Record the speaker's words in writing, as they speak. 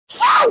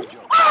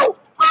Oh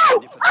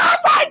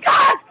my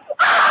God!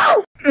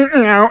 Oh!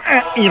 No,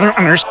 you don't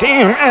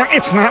understand.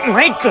 It's not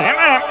like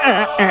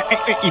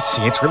that. You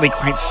see, it's really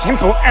quite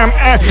simple.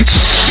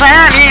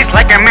 Shawty's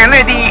like a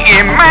melody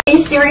in my... Are you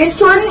serious,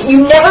 Jordan?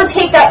 You never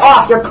take that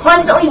off. You're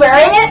constantly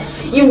wearing it.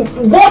 You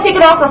won't take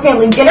it off for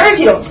family dinners.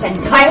 You don't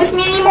spend time with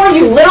me anymore.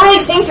 You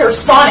literally think you're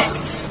Sonic.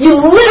 You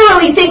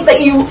literally think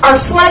that you are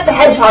Sonic the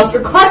Hedgehog.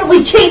 You're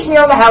constantly chasing me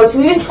around the house.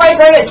 You even tried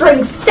wearing it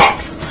during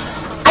sex.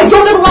 I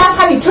don't know the last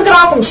time you took it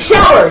off and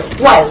showered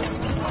was.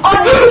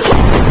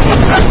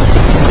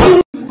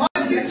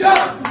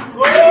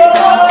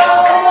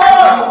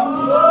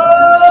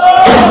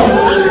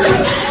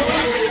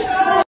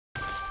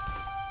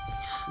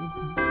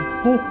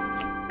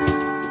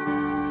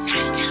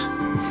 Santa.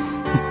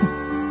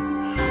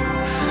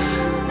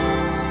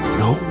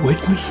 No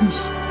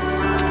witnesses?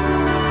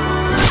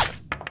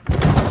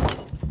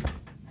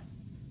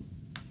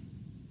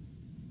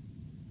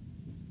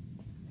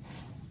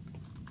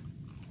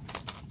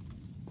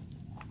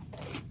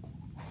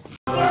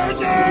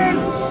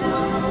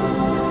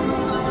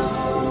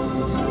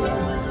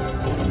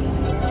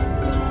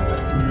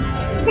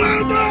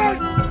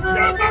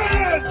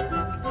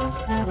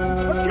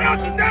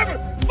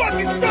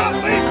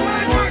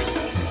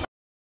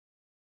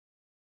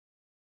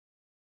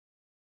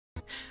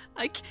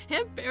 I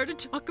can't bear to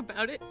talk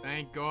about it.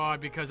 Thank God,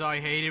 because I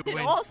hate it when...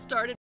 It all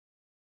started...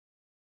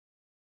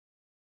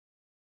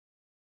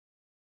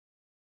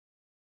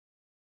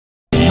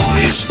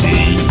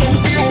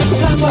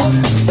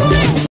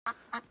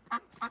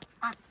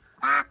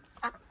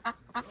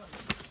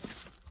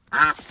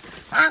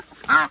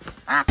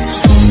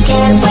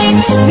 Can't wait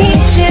to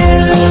meet you.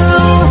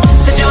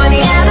 So join the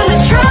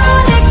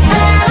animatronic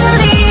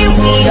family.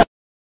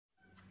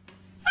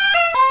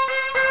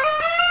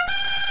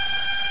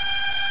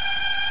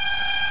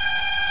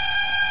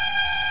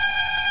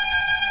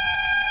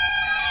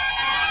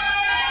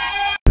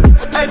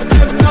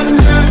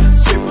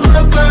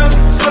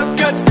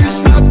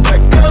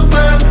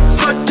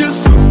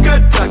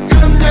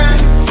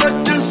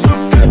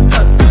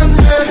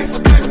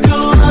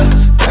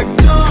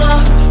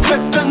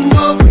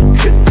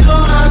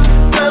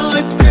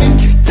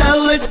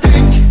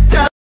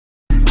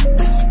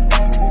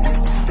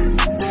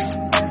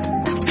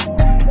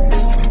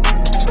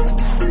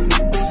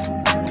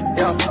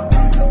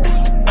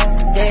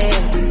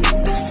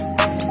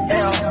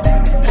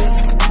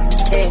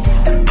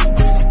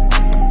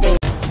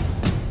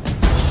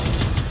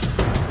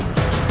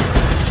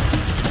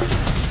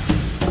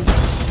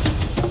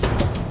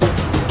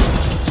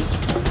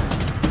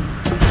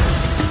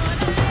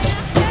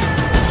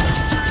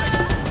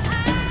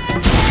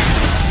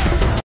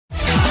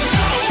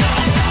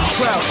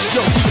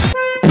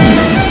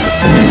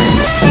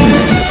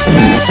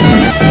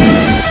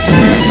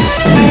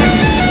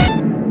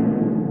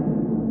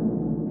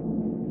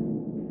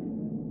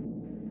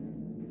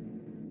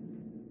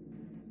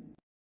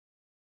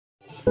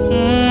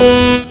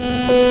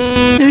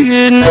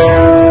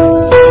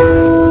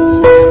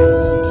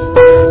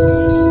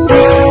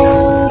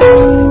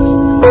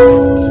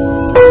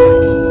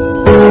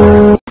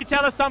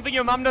 Tell us something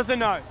your mum doesn't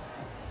know.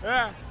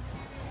 Yeah.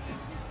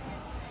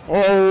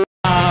 Oh.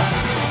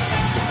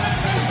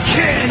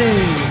 Kenny!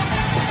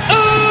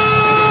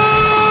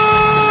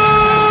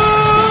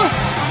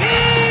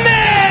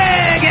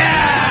 Omega!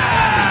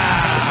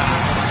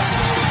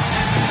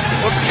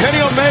 Well,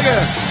 Kenny Omega.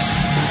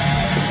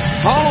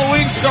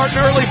 Halloween starting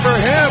early for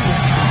him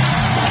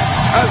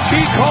as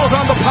he calls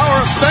on the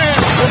power of sand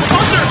from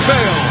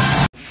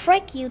Undertale.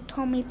 Frick you,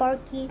 Tommy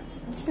Barky.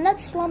 It's not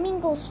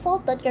Flamingo's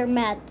fault that you're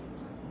mad.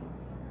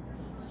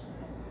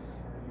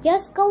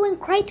 Just go and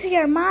cry to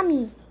your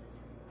mommy.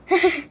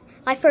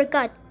 I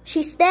forgot.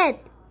 She's dead.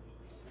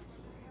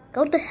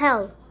 Go to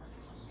hell.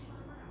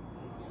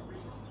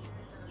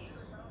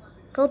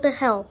 Go to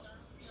hell.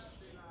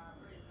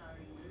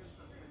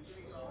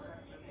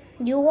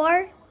 You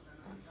are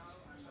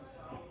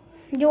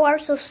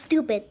so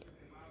stupid.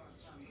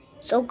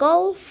 So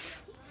go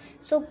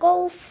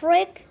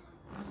frick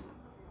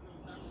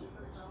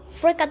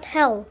at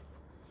hell.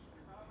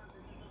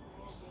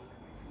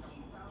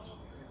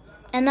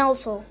 And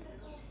also,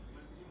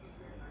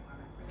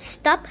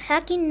 stop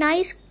hacking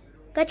nice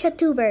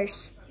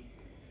gachatubers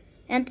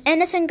and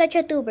innocent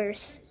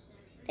gachatubers.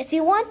 If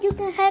you want, you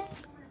can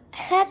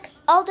hack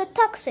all the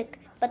toxic,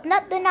 but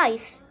not the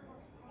nice.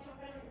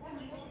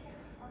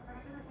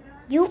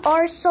 You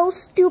are so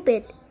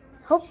stupid.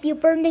 Hope you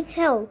burn in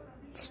hell,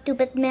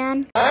 stupid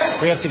man.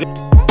 We have to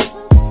go.